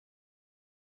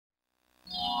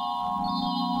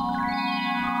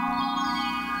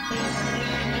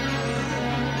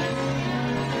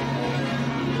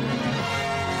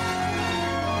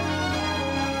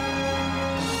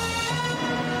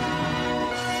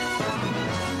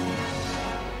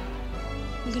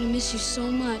I'm gonna miss you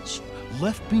so much.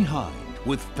 Left behind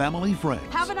with family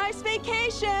friends. Have a nice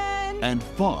vacation! And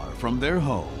far from their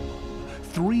home.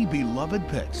 3 beloved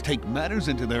pets take matters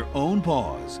into their own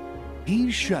paws.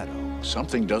 He's Shadow.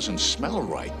 Something doesn't smell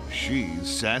right. She's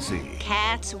Sassy.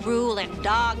 Cats rule and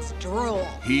dogs drool.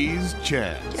 He's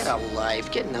Chance. Get a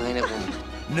life. Get 9 of them.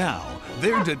 Now,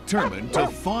 they're determined to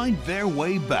find their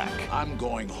way back. I'm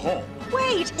going home.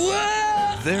 Wait!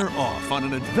 They're off on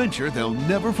an adventure they'll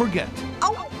never forget.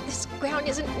 Oh, this ground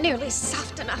isn't nearly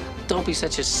soft enough. Don't be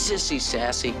such a sissy,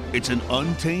 Sassy. It's an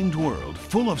untamed world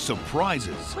full of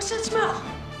surprises. What's that smell?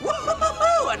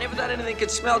 Whoa! I never thought anything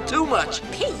could smell too much.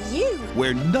 Hey, you!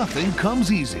 Where nothing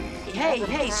comes easy.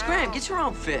 Hey, Scram, get your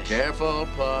own fish. Careful,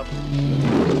 pup.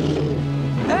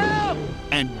 Help!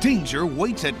 And danger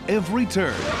waits at every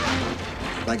turn.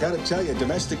 I gotta tell you,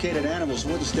 domesticated animals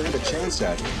wouldn't stand a chance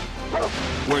at it.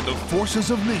 Where the forces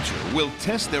of nature will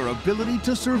test their ability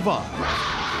to survive.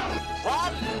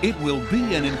 It will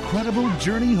be an incredible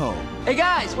journey home. Hey,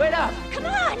 guys, wait up. Come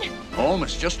on! Home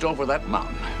is just over that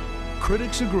mountain.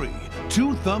 Critics agree.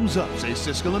 2 thumbs up, say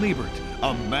Siskel and Ebert.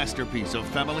 A masterpiece of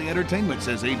family entertainment,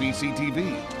 says ABC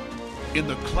TV. In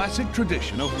the classic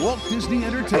tradition of Walt Disney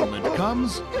Entertainment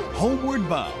comes Homeward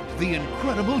Bound, The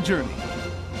Incredible Journey.